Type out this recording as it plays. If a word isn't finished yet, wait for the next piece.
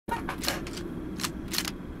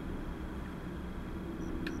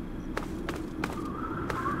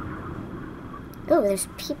Oh, there's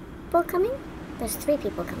people coming? There's 3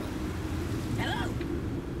 people coming. Hello?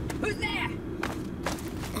 Who's there?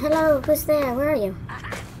 Hello, who's there? Where are you?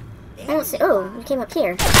 I don't see. Oh, you came up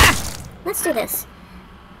here. Let's do this.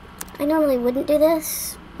 I normally wouldn't do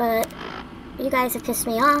this, but you guys have pissed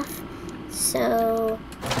me off, so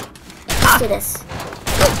let's do this.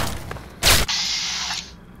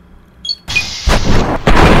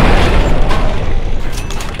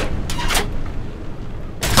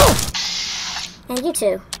 And you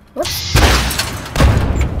too. Whoops.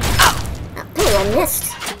 Oh, I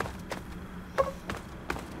missed.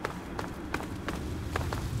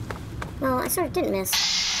 Well, I sort of didn't miss.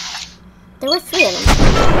 There were 3 of them.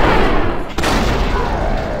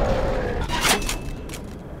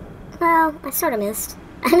 Well, I sort of missed.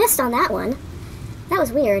 I missed on that one. That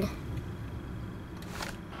was weird.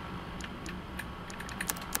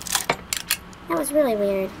 That was really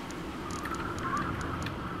weird.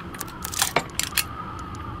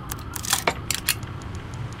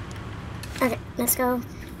 Okay, let's go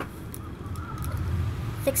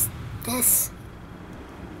fix this.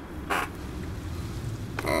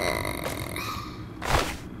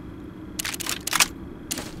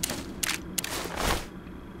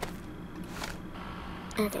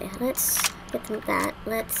 Okay, let's get them that.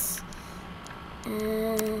 Let's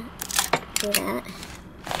do that.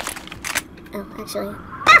 Oh, actually,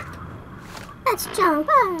 let's jump.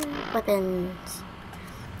 Weapons.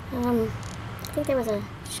 I think there was a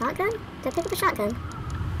shotgun. Did I pick up a shotgun?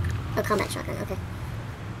 Oh, combat shotgun. Okay.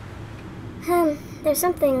 There's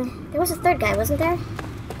something. There was a 3rd guy, wasn't there?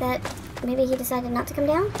 That maybe he decided not to come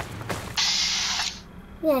down.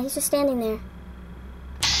 Yeah, he's just standing there.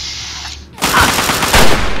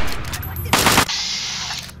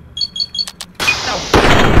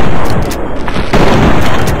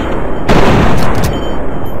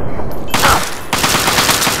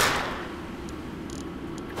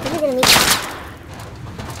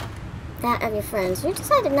 That of your friends. You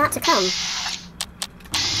decided not to come.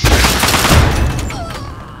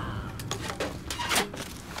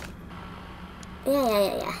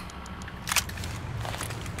 Yeah.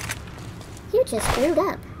 You just screwed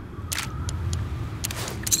up.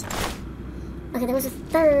 Okay, there was a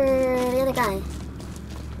 3rd, the other guy.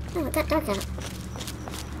 Oh, it got dark out.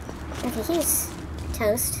 Okay, he's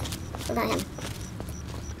toast. What about him?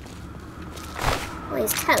 Well,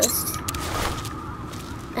 he's toast.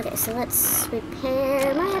 Okay, so let's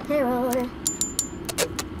repair my apparel.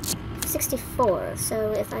 64,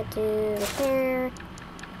 so if I do repair...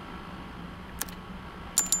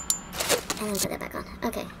 and then put that back on.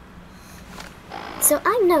 Okay. So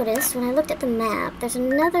I noticed when I looked at the map, there's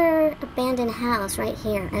another abandoned house right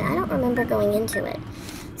here, and I don't remember going into it.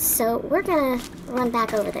 So we're gonna run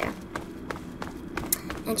back over there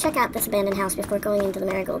and check out this abandoned house before going into the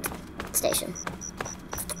Marigold station.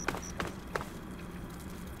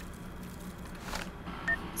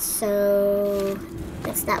 So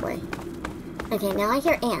it's that way. Okay, now I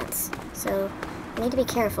hear ants, so I need to be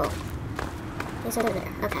careful. He's over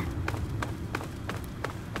there. Okay.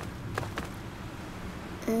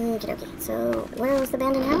 Okie dokie. So where was the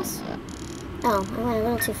abandoned house? Oh, I went a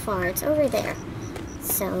little too far. It's over there.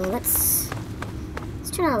 So let's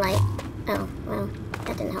turn on a light. Oh, well,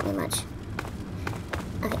 that didn't help me much.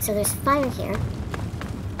 Okay, so there's fire here.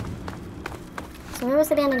 So where was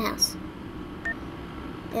the abandoned house?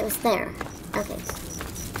 It was there. Okay.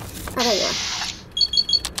 Oh, there you are.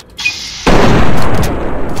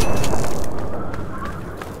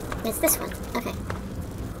 It's this one. Okay.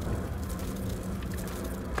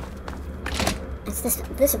 It's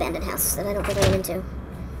this abandoned house that I don't think I went into.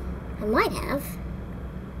 I might have.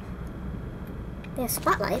 They have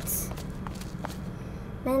spotlights.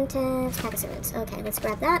 Mentos, pack of cigarettes. Okay, let's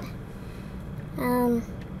grab that.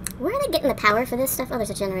 Where are they getting the power for this stuff? Oh,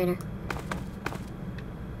 there's a generator.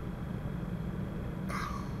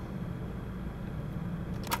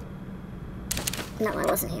 No, I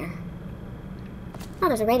wasn't here. Oh,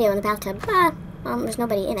 there's a radio in the bathtub. Ah, well, there's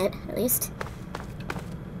nobody in it, at least.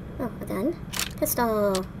 Oh, a gun.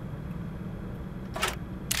 Pistol.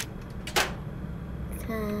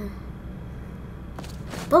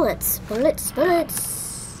 Bullets. Bullets.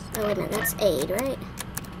 Bullets. Oh, wait a minute. That's aid, right?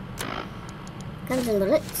 Guns and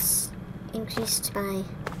bullets. Increased by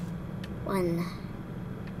 1.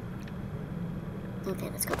 Okay,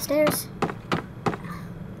 let's go upstairs.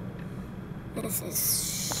 This is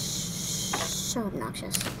so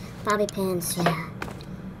obnoxious. Bobby pins, yeah.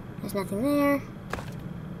 There's nothing there.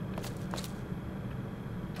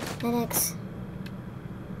 Medics.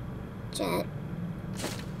 Jet.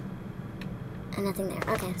 And nothing there.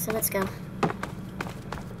 Okay, so let's go.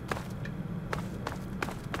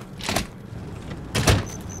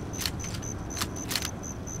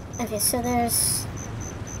 Okay, so there's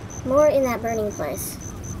more in that burning place.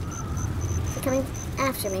 Is it coming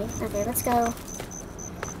after me? Okay, let's go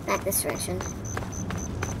back this direction.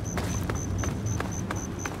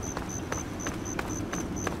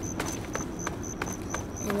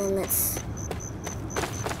 And then let's...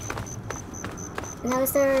 Now,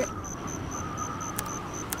 is there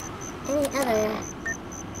any other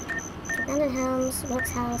abandoned homes,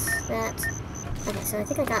 Wilkes house, that... Okay, so I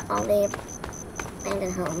think I got all the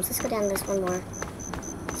abandoned homes. Let's go down this one more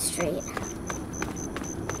street.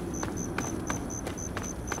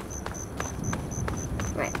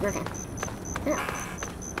 Right, okay. Yeah.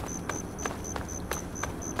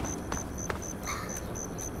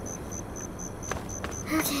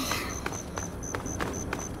 Okay.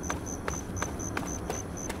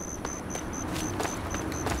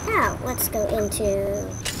 Now, let's go into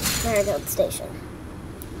Marigold Station.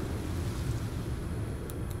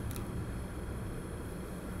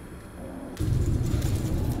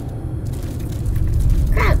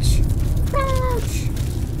 Crouch! Crouch!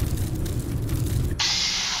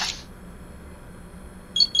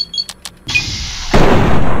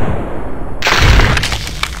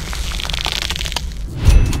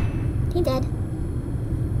 He dead.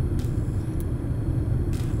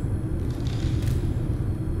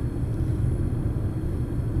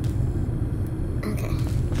 Okay.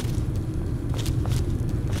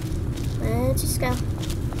 Let's just go.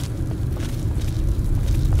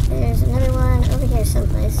 There's another one over here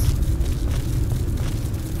someplace.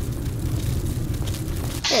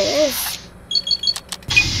 There it is.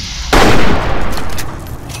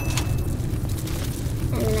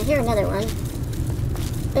 And then I hear another one.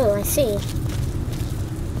 Oh, I see.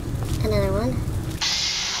 Another one.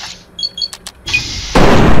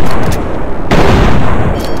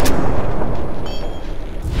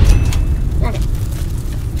 Okay.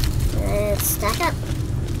 Let's stack up.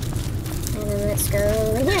 And then let's go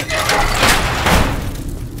in here.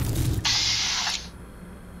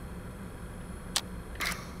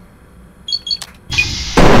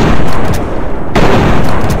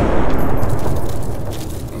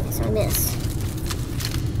 Okay, so I missed.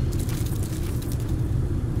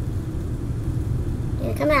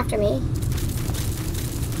 You come after me.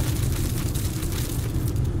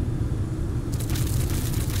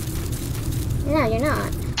 No, you're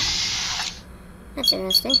not. That's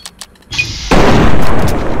interesting.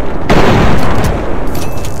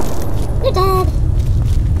 You're dead.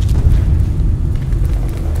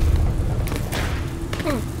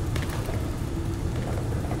 Oh.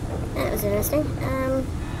 That was interesting.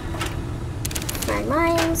 Frag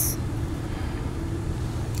mines.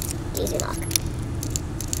 Easy lock.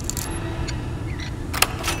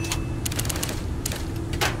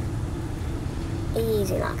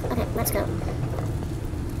 Easy lock. Okay, let's go.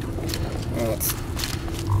 Let's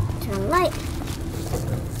turn on the light.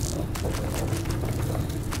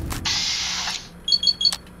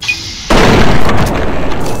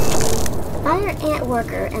 Fire ant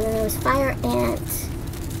worker, and then there was fire ant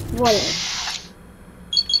warrior.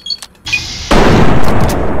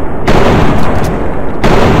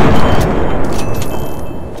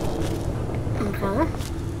 Okay.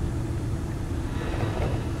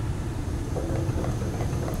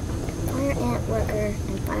 Fire ant worker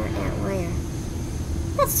and fire ant warrior.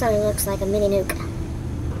 That sort of looks like a mini nuke.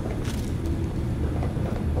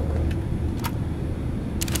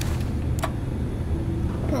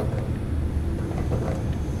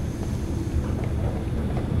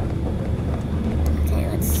 Okay,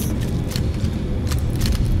 let's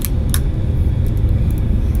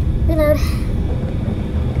reload.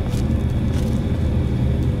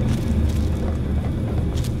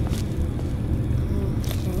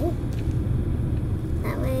 Okay.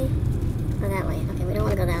 That way? Oh, that way. Okay, we don't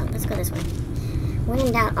want to go that way. Let's go this way. When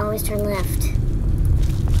in doubt, always turn left.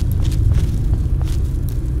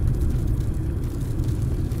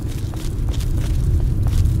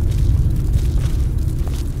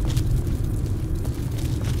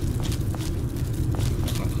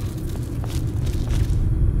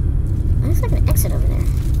 Looks like an exit over there.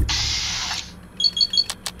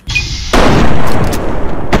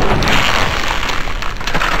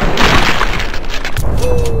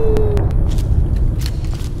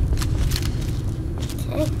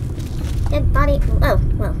 Okay. Dead body. Oh,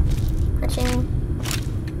 whoa. Clutching.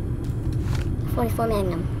 44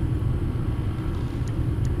 Magnum.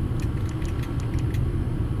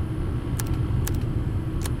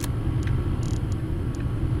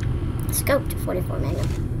 Scoped 44 Magnum.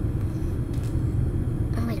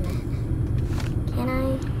 Oh, wait a minute. Can I?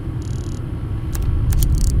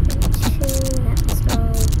 That was go.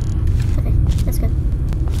 Okay, let's go.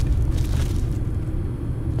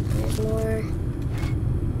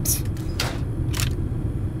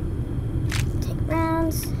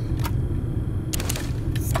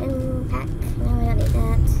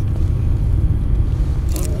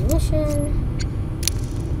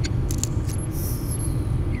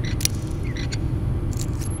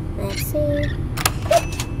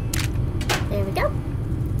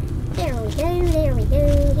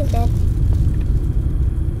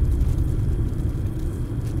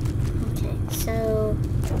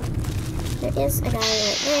 there's a guy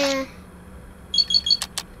right there.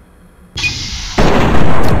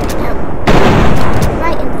 Nope.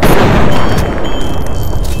 Right in the center.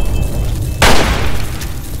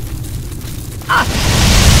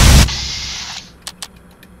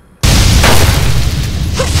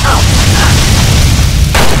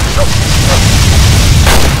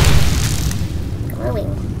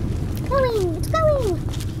 Glowing. Glowing! It's glowing!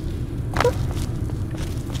 Oop.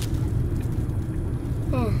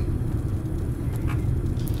 Yeah.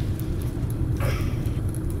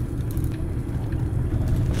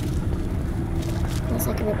 Unless I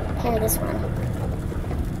can repair this one.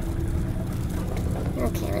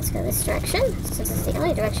 Okay, let's go this direction, since it's the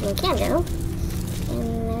only direction we can go.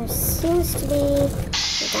 And there seems to be a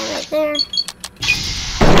guy right there.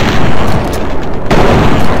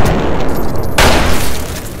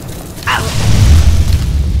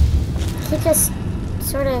 He just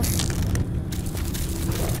sort of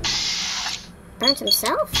burnt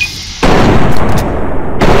himself?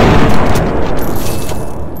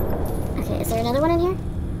 Okay, is there another one in here?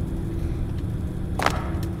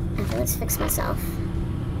 Okay, let's fix myself.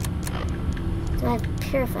 Do I have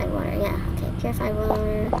purified water? Yeah, okay, purified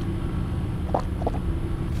water.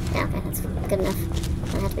 Yeah, okay, that's good enough.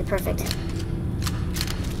 Doesn't have to be perfect.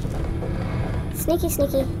 Sneaky,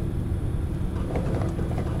 sneaky.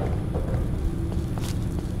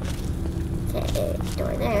 Okay,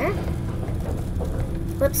 door there.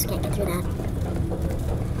 Whoops, can't get through that.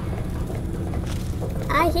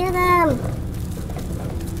 I hear them!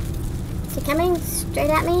 Is he coming straight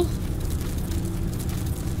at me?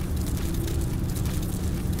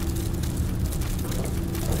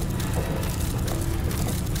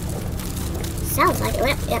 Sounds like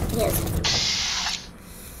it. Yep, he is.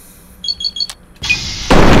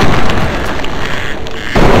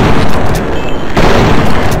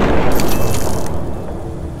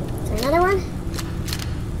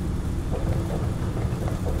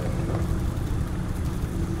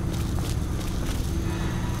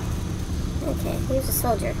 Okay, here's a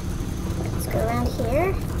soldier. Let's go around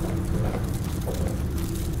here.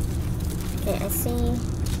 Okay, I see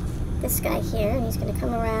this guy here, and he's going to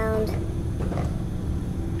come around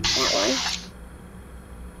that one.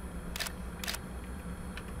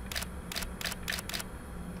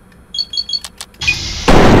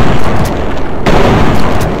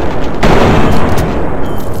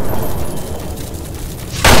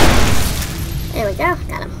 There we go,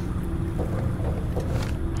 got him.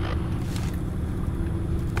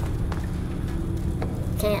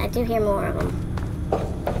 Okay, I do hear more of them.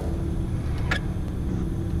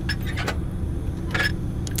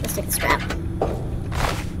 Let's take the scrap.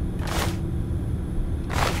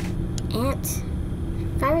 Ant.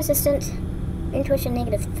 Fire resistant, intuition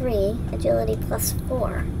 -3, agility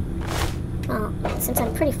 +4. Well, since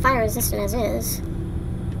I'm pretty fire resistant as is,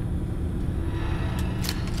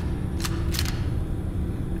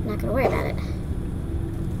 I'm not gonna worry about it.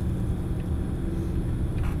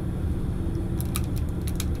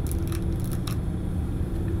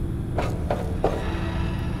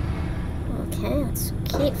 Let's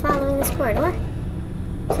keep following this corridor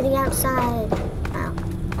to the outside. Well,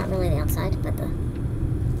 not really the outside, but the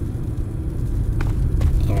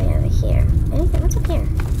area over here. Anything? What's up here?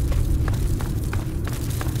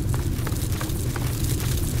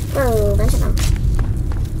 Whoa, bunch of them.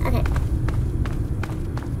 Okay.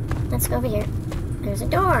 Let's go over here. There's a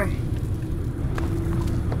door.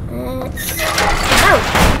 Let's... Oh!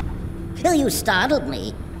 Well, you startled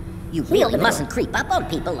me. You really mustn't creep up on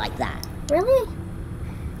people like that. Really?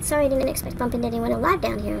 Sorry, I didn't expect to bump into anyone alive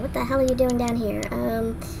down here. What the hell are you doing down here?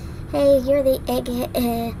 Hey, you're the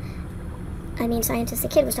scientist the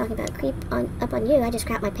kid was talking about. Creep up on you. I just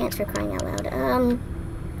crapped my pants for crying out loud. I'm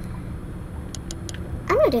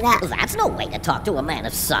gonna do that. That's no way to talk to a man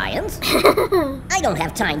of science. I don't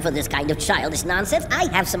have time for this kind of childish nonsense. I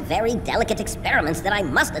have some very delicate experiments that I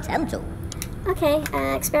must attend to. Okay,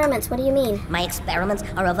 experiments, what do you mean? My experiments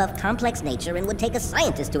are of a complex nature and would take a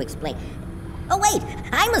scientist to explain. Oh wait,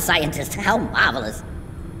 I'm a scientist, how marvelous.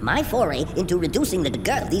 My foray into reducing the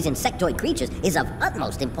girth of these insectoid creatures is of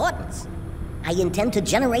utmost importance. I intend to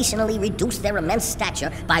generationally reduce their immense stature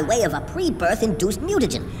by way of a pre-birth induced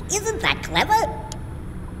mutagen. Isn't that clever?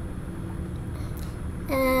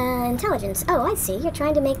 Intelligence. Oh, I see. You're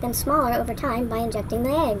trying to make them smaller over time by injecting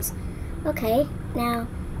the eggs. Okay, now...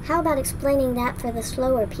 how about explaining that for the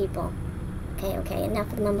slower people? Okay, enough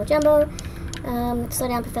of the mumbo-jumbo. Slow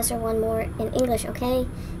down, Professor, one more in English, okay?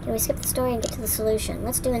 Can we skip the story and get to the solution?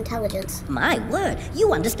 Let's do intelligence. My word,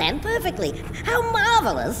 you understand perfectly. How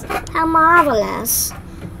marvelous. How marvelous.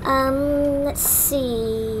 Let's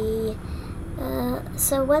see.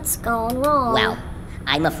 So what's gone wrong? Well,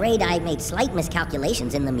 I'm afraid I made slight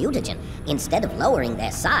miscalculations in the mutagen. Instead of lowering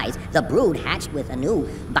their size, the brood hatched with a new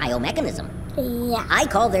biomechanism. Yeah. I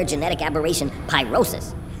call their genetic aberration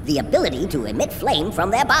pyrosis, the ability to emit flame from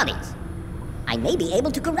their bodies. I may be able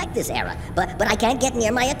to correct this error, but I can't get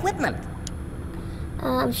near my equipment.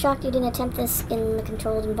 I'm shocked you didn't attempt this in the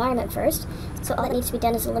controlled environment first, so all that needs to be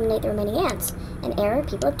done is eliminate the remaining ants. An error,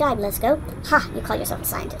 people have died, Lesko. Ha! You call yourself a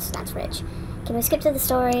scientist, that's rich. Can we skip to the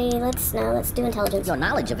story? Let's do intelligence. Your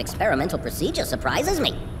knowledge of experimental procedure surprises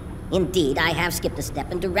me. Indeed, I have skipped a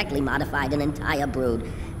step and directly modified an entire brood.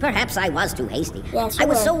 Perhaps I was too hasty. Yes, I you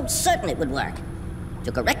was were. so certain it would work.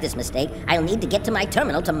 To correct this mistake, I'll need to get to my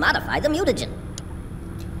terminal to modify the mutagen.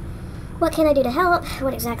 What can I do to help?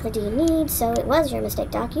 What exactly do you need? So it was your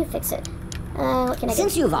mistake, Doc. You fix it. What can I do?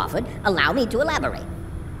 Since you've offered, allow me to elaborate.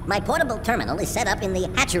 My portable terminal is set up in the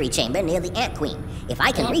hatchery chamber near the Ant Queen. If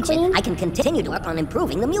I can Ant reach Queen? it, I can continue to work on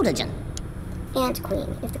improving the mutagen. Ant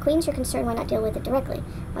Queen. If the Queen's your concern, why not deal with it directly?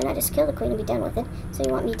 Why not just kill the Queen and be done with it? So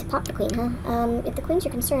you want me to pop the Queen, huh? If the Queen's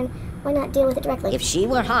your concern, why not deal with it directly? If she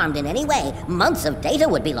were harmed in any way, months of data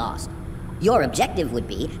would be lost. Your objective would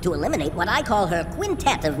be to eliminate what I call her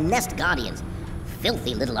quintet of nest guardians.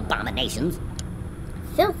 Filthy little abominations.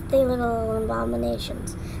 Filthy little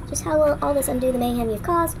abominations. Just how will all this undo the mayhem you've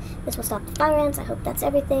caused? This will stop the fire ants. I hope that's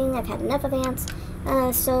everything. I've had enough of ants.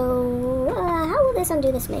 How will this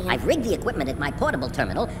undo this mayhem? I've rigged the equipment at my portable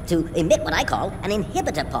terminal to emit what I call an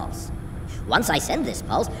inhibitor pulse. Once I send this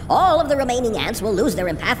pulse, all of the remaining ants will lose their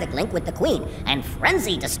empathic link with the Queen and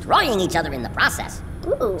frenzy, destroying each other in the process.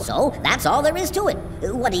 Ooh. So, that's all there is to it.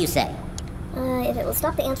 What do you say? If it will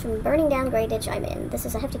stop the ants from burning down Grey Ditch, I'm in. This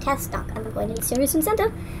is a hefty task, Doc. I'm going to need serious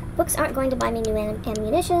incentive. Books aren't going to buy me new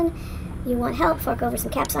ammunition. You want help? Fork over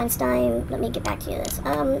some caps, Einstein. Let me get back to you this.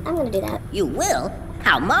 I'm going to do that. You will?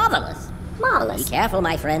 How marvelous! Marvelous. Be careful,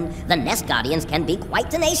 my friend. The nest guardians can be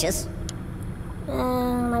quite tenacious.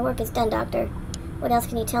 My work is done, Doctor. What else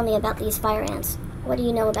can you tell me about these fire ants? What do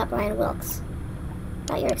you know about Brian Wilkes?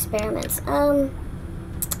 About your experiments?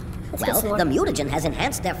 Let's get some Well, more. the mutagen has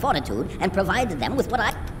enhanced their fortitude and provided them with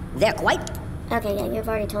they're quite... Okay, yeah, you've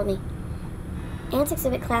already told me. Ants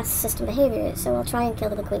exhibit class system behavior, so I'll try and kill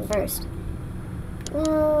the Queen first.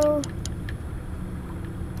 No.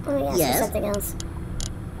 Oh, yeah, Yes? something else.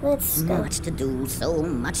 Let's go. Much to do, so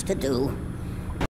much to do.